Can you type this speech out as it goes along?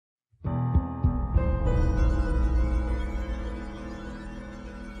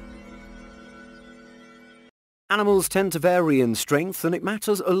Animals tend to vary in strength, and it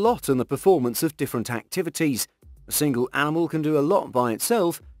matters a lot in the performance of different activities. A single animal can do a lot by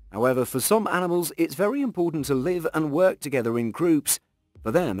itself. However, for some animals, it's very important to live and work together in groups.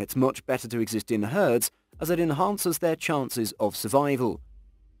 For them, it's much better to exist in herds, as it enhances their chances of survival.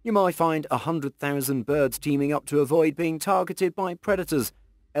 You might find 100,000 birds teaming up to avoid being targeted by predators,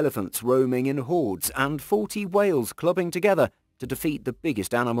 elephants roaming in hordes, and 40 whales clubbing together to defeat the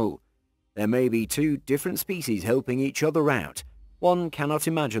biggest animal. There may be two different species helping each other out. One cannot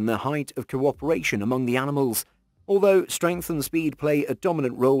imagine the height of cooperation among the animals. Although strength and speed play a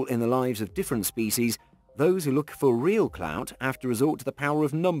dominant role in the lives of different species, those who look for real clout have to resort to the power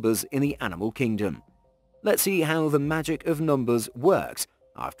of numbers in the animal kingdom. Let's see how the magic of numbers works.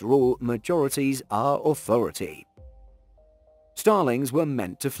 After all, majorities are authority. Starlings were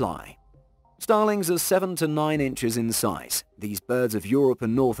meant to fly. Starlings are 7 to 9 inches in size. These birds of Europe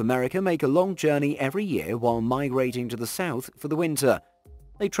and North America make a long journey every year while migrating to the south for the winter.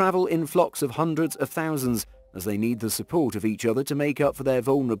 They travel in flocks of hundreds of thousands, as they need the support of each other to make up for their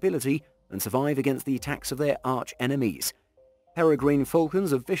vulnerability and survive against the attacks of their arch-enemies. Peregrine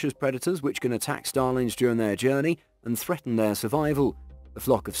falcons are vicious predators which can attack starlings during their journey and threaten their survival. The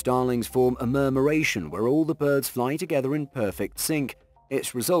flock of starlings form a murmuration where all the birds fly together in perfect sync.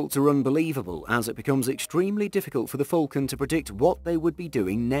 Its results are unbelievable, as it becomes extremely difficult for the falcon to predict what they would be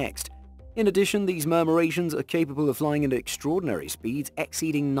doing next. In addition, these murmurations are capable of flying at extraordinary speeds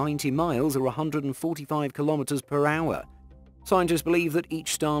exceeding 90 miles or 145 kilometers per hour. Scientists believe that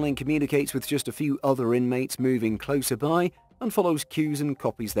each starling communicates with just a few other inmates moving closer by and follows cues and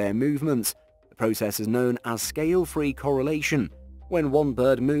copies their movements. The process is known as scale-free correlation. When one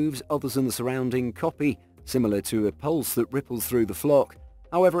bird moves, others in the surrounding copy, similar to a pulse that ripples through the flock.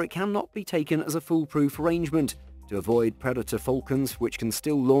 However, it cannot be taken as a foolproof arrangement to avoid predator falcons, which can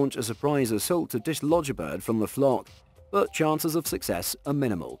still launch a surprise assault to dislodge a bird from the flock. But chances of success are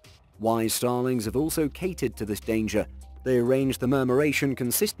minimal. Wise starlings have also catered to this danger. They arrange the murmuration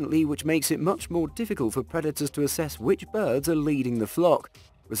consistently, which makes it much more difficult for predators to assess which birds are leading the flock.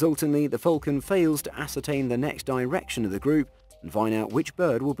 Resultingly, the falcon fails to ascertain the next direction of the group and find out which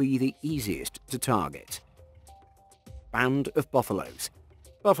bird will be the easiest to target. Band of buffaloes.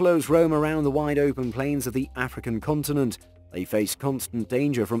 Buffaloes roam around the wide open plains of the African continent. They face constant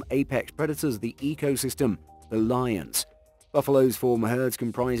danger from apex predators of the ecosystem, the lions. Buffaloes form herds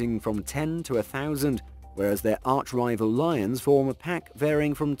comprising from 10 to 1,000, whereas their arch-rival lions form a pack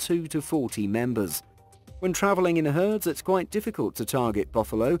varying from 2 to 40 members. When traveling in herds, it's quite difficult to target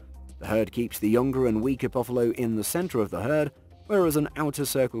buffalo. The herd keeps the younger and weaker buffalo in the center of the herd, whereas an outer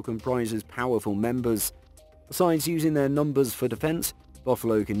circle comprises powerful members. Besides using their numbers for defense,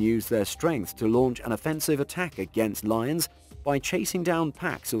 buffalo can use their strength to launch an offensive attack against lions by chasing down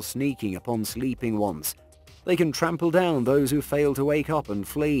packs or sneaking upon sleeping ones. They can trample down those who fail to wake up and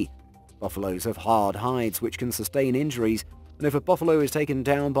flee. Buffaloes have hard hides which can sustain injuries, and if a buffalo is taken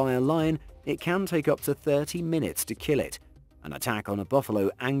down by a lion, it can take up to 30 minutes to kill it. An attack on a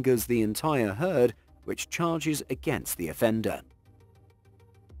buffalo angers the entire herd, which charges against the offender.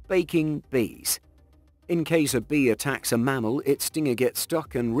 Baking bees. In case a bee attacks a mammal, its stinger gets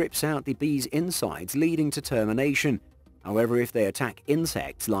stuck and rips out the bee's insides, leading to termination. However, if they attack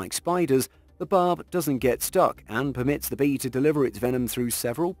insects like spiders, the barb doesn't get stuck and permits the bee to deliver its venom through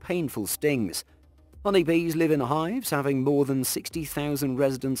several painful stings. Honeybees live in hives, having more than 60,000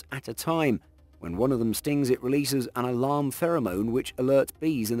 residents at a time. When one of them stings, it releases an alarm pheromone which alerts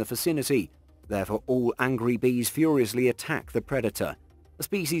bees in the vicinity. Therefore, all angry bees furiously attack the predator. A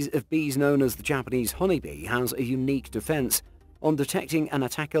species of bees known as the Japanese honeybee has a unique defense. On detecting an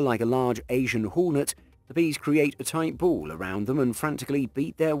attacker like a large Asian hornet, the bees create a tight ball around them and frantically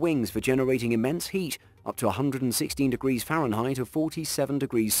beat their wings for generating immense heat up to 116 degrees Fahrenheit or 47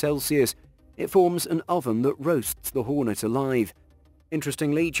 degrees Celsius. It forms an oven that roasts the hornet alive.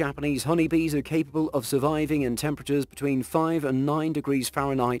 Interestingly, Japanese honeybees are capable of surviving in temperatures between 5 and 9 degrees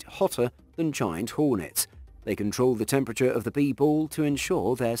Fahrenheit hotter than giant hornets. They control the temperature of the bee ball to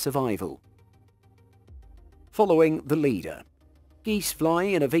ensure their survival. Following the leader. Geese fly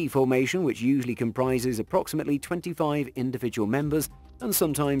in a V formation which usually comprises approximately 25 individual members and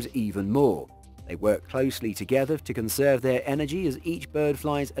sometimes even more. They work closely together to conserve their energy as each bird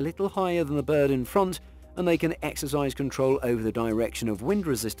flies a little higher than the bird in front, and they can exercise control over the direction of wind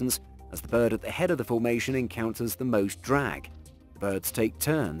resistance as the bird at the head of the formation encounters the most drag. The birds take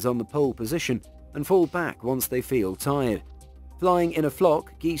turns on the pole position and fall back once they feel tired. Flying in a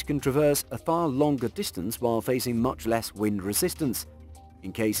flock, geese can traverse a far longer distance while facing much less wind resistance.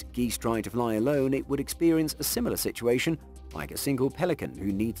 In case geese try to fly alone, it would experience a similar situation like a single pelican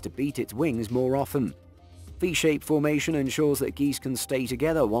who needs to beat its wings more often. V-shaped formation ensures that geese can stay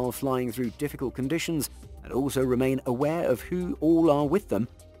together while flying through difficult conditions and also remain aware of who all are with them,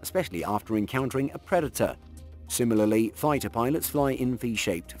 especially after encountering a predator. Similarly, fighter pilots fly in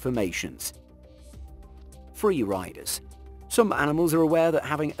V-shaped formations. Free riders. Some animals are aware that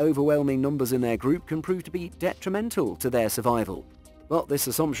having overwhelming numbers in their group can prove to be detrimental to their survival, but this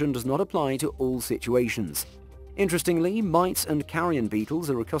assumption does not apply to all situations. Interestingly, mites and carrion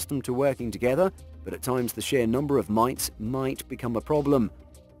beetles are accustomed to working together, but at times the sheer number of mites might become a problem.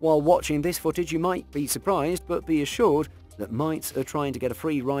 While watching this footage, you might be surprised, but be assured that mites are trying to get a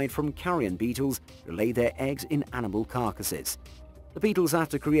free ride from carrion beetles who lay their eggs in animal carcasses. The beetles have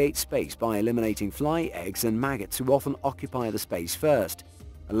to create space by eliminating fly eggs and maggots who often occupy the space first.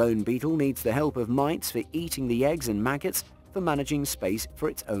 A lone beetle needs the help of mites for eating the eggs and maggots for managing space for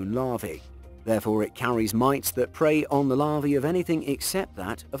its own larvae. Therefore, it carries mites that prey on the larvae of anything except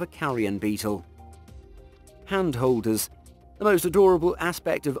that of a carrion beetle. Hand holders. The most adorable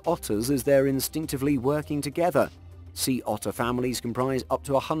aspect of otters is their instinctively working together. Sea otter families comprise up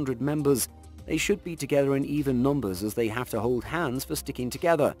to 100 members. They should be together in even numbers as they have to hold hands for sticking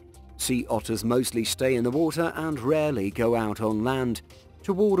together. Sea otters mostly stay in the water and rarely go out on land.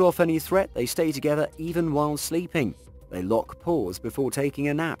 To ward off any threat, they stay together even while sleeping. They lock paws before taking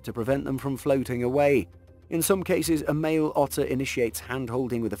a nap to prevent them from floating away. In some cases, a male otter initiates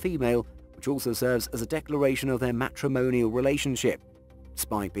hand-holding with a female, which also serves as a declaration of their matrimonial relationship.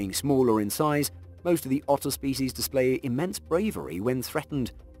 Despite being smaller in size, most of the otter species display immense bravery when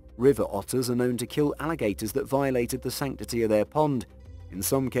threatened. River otters are known to kill alligators that violated the sanctity of their pond. In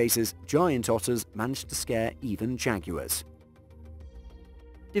some cases, giant otters managed to scare even jaguars.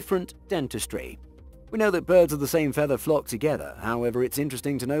 Different dentistry. We know that birds of the same feather flock together, however it's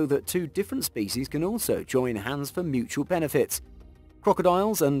interesting to know that two different species can also join hands for mutual benefits.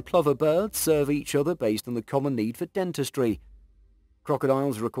 Crocodiles and plover birds serve each other based on the common need for dentistry.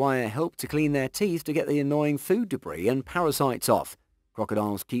 Crocodiles require help to clean their teeth to get the annoying food debris and parasites off.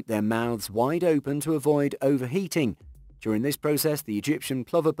 Crocodiles keep their mouths wide open to avoid overheating. During this process, the Egyptian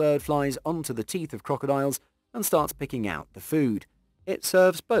plover bird flies onto the teeth of crocodiles and starts picking out the food. It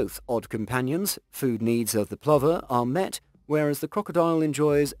serves both odd companions. Food needs of the plover are met, whereas the crocodile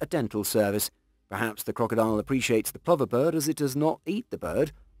enjoys a dental service. Perhaps the crocodile appreciates the plover bird as it does not eat the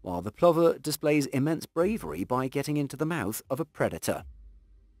bird, while the plover displays immense bravery by getting into the mouth of a predator.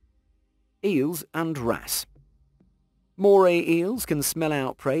 Eels and Ras. Moray eels can smell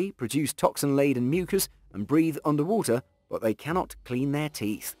out prey, produce toxin-laden mucus, and breathe underwater, but they cannot clean their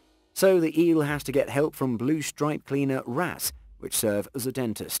teeth. So the eel has to get help from blue stripe cleaner Ras, which serve as a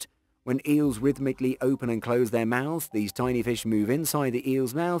dentist. When eels rhythmically open and close their mouths, these tiny fish move inside the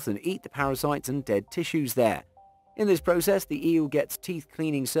eel's mouth and eat the parasites and dead tissues there. In this process, the eel gets teeth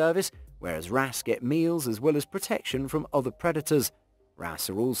cleaning service, whereas Ras get meals as well as protection from other predators. Ras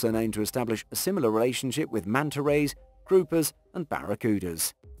are also known to establish a similar relationship with manta rays, groupers and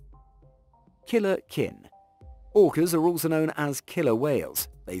barracudas. Killer kin. Orcas are also known as killer whales.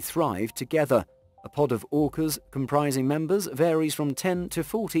 They thrive together. A pod of orcas comprising members varies from 10 to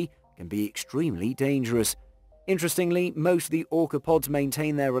 40, can be extremely dangerous. Interestingly, most of the orca pods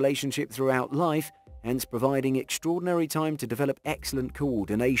maintain their relationship throughout life, hence providing extraordinary time to develop excellent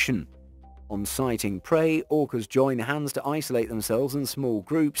coordination. On sighting prey, orcas join hands to isolate themselves in small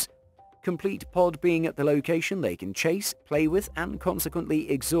groups. Complete pod being at the location, they can chase, play with, and consequently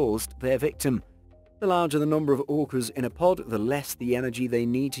exhaust their victim. The larger the number of orcas in a pod, the less the energy they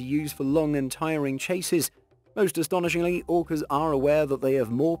need to use for long and tiring chases. Most astonishingly, orcas are aware that they have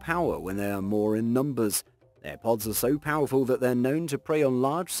more power when they are more in numbers. Their pods are so powerful that they're known to prey on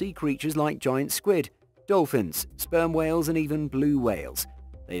large sea creatures like giant squid, dolphins, sperm whales, and even blue whales.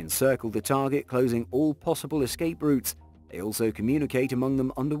 They encircle the target, closing all possible escape routes. They also communicate among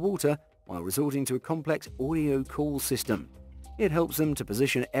them underwater while resorting to a complex audio call system. It helps them to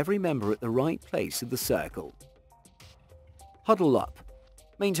position every member at the right place of the circle. Huddle up.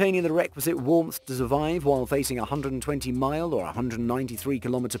 Maintaining the requisite warmth to survive while facing 120-mile or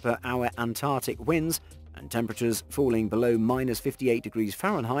 193-km/h Antarctic winds and temperatures falling below -58 degrees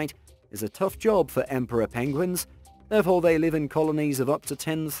Fahrenheit is a tough job for emperor penguins. Therefore, they live in colonies of up to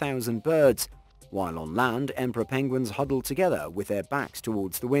 10,000 birds. While on land, emperor penguins huddle together with their backs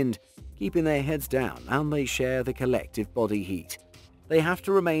towards the wind, keeping their heads down, and they share the collective body heat. They have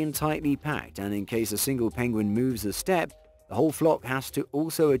to remain tightly packed, and in case a single penguin moves a step, the whole flock has to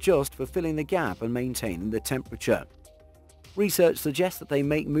also adjust for filling the gap and maintaining the temperature. Research suggests that they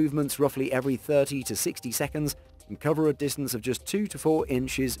make movements roughly every 30 to 60 seconds and cover a distance of just 2 to 4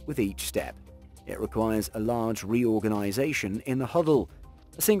 inches with each step. It requires a large reorganization in the huddle.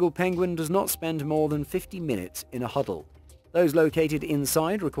 A single penguin does not spend more than 50 minutes in a huddle. Those located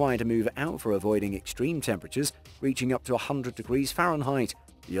inside require to move out for avoiding extreme temperatures reaching up to 100 degrees Fahrenheit,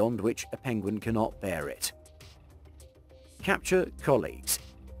 beyond which a penguin cannot bear it. Capture colleagues.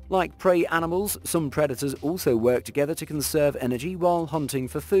 Like prey animals, some predators also work together to conserve energy while hunting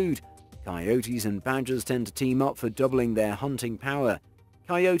for food. Coyotes and badgers tend to team up for doubling their hunting power.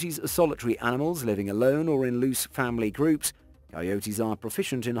 Coyotes are solitary animals living alone or in loose family groups. Coyotes are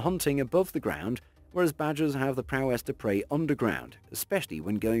proficient in hunting above the ground, whereas badgers have the prowess to prey underground, especially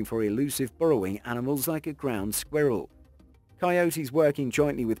when going for elusive burrowing animals like a ground squirrel. Coyotes working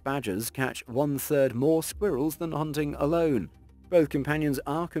jointly with badgers catch 1/3 more squirrels than hunting alone. Both companions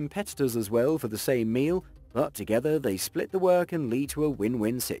are competitors as well for the same meal, but together they split the work and lead to a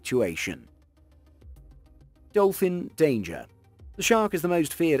win-win situation. Dolphin Danger. The shark is the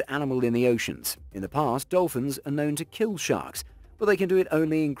most feared animal in the oceans. In the past, dolphins are known to kill sharks, but they can do it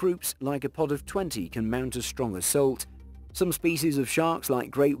only in groups, like a pod of 20 can mount a strong assault. Some species of sharks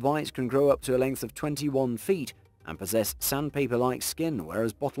like great whites can grow up to a length of 21 feet and possess sandpaper-like skin,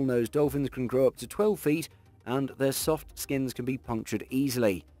 whereas bottlenose dolphins can grow up to 12 feet and their soft skins can be punctured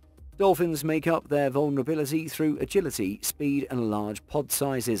easily. Dolphins make up their vulnerability through agility, speed and large pod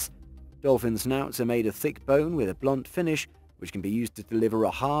sizes. Dolphin snouts are made of thick bone with a blunt finish, which can be used to deliver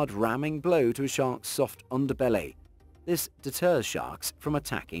a hard ramming blow to a shark's soft underbelly. This deters sharks from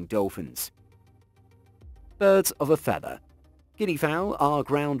attacking dolphins. Birds of a feather. Guinea fowl are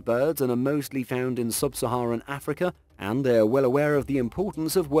ground birds and are mostly found in sub-Saharan Africa, and they are well aware of the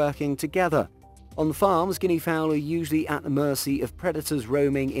importance of working together. On farms, guinea fowl are usually at the mercy of predators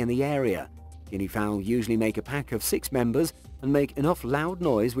roaming in the area. Guinea fowl usually make a pack of 6 members and make enough loud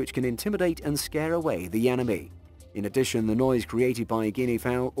noise which can intimidate and scare away the enemy. In addition, the noise created by a guinea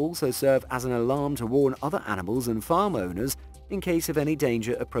fowl also serve as an alarm to warn other animals and farm owners in case of any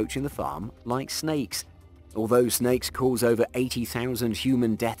danger approaching the farm, like snakes. Although snakes cause over 80,000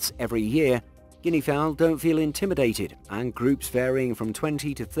 human deaths every year, guinea fowl don't feel intimidated, and groups varying from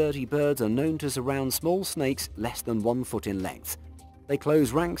 20 to 30 birds are known to surround small snakes less than 1 foot in length. They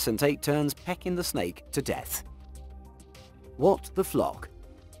close ranks and take turns pecking the snake to death. What the flock?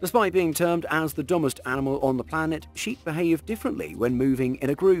 Despite being termed as the dumbest animal on the planet, sheep behave differently when moving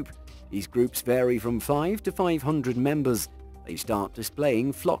in a group. These groups vary from 5 to 500 members. They start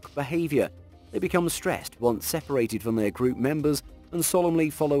displaying flock behavior. They become stressed once separated from their group members and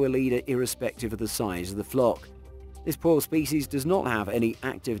solemnly follow a leader irrespective of the size of the flock. This poor species does not have any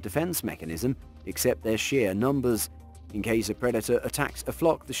active defense mechanism except their sheer numbers. In case a predator attacks a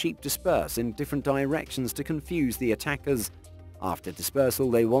flock, the sheep disperse in different directions to confuse the attackers. After dispersal,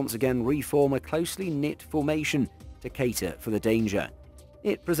 they once again reform a closely knit formation to cater for the danger.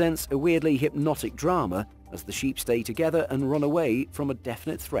 It presents a weirdly hypnotic drama as the sheep stay together and run away from a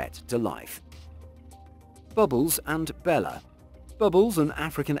definite threat to life. Bubbles and Bella. Bubbles, an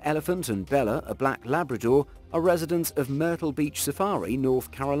African elephant, and Bella, a black Labrador, are residents of Myrtle Beach Safari, North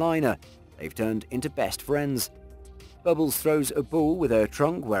Carolina. They've turned into best friends. Bubbles throws a ball with her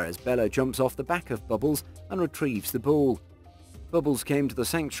trunk, whereas Bella jumps off the back of Bubbles and retrieves the ball. Bubbles came to the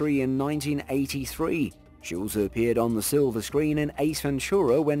sanctuary in 1983. She also appeared on the silver screen in Ace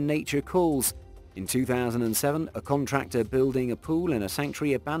Ventura: When Nature Calls. In 2007, a contractor building a pool in a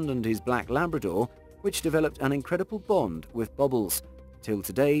sanctuary abandoned his black Labrador, which developed an incredible bond with Bubbles. Till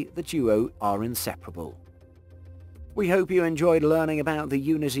today, the duo are inseparable. We hope you enjoyed learning about the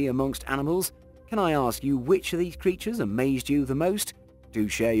unity amongst animals. Can I ask you which of these creatures amazed you the most? Do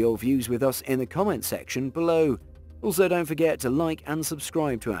share your views with us in the comment section below. Also, don't forget to like and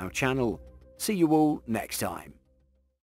subscribe to our channel. See you all next time.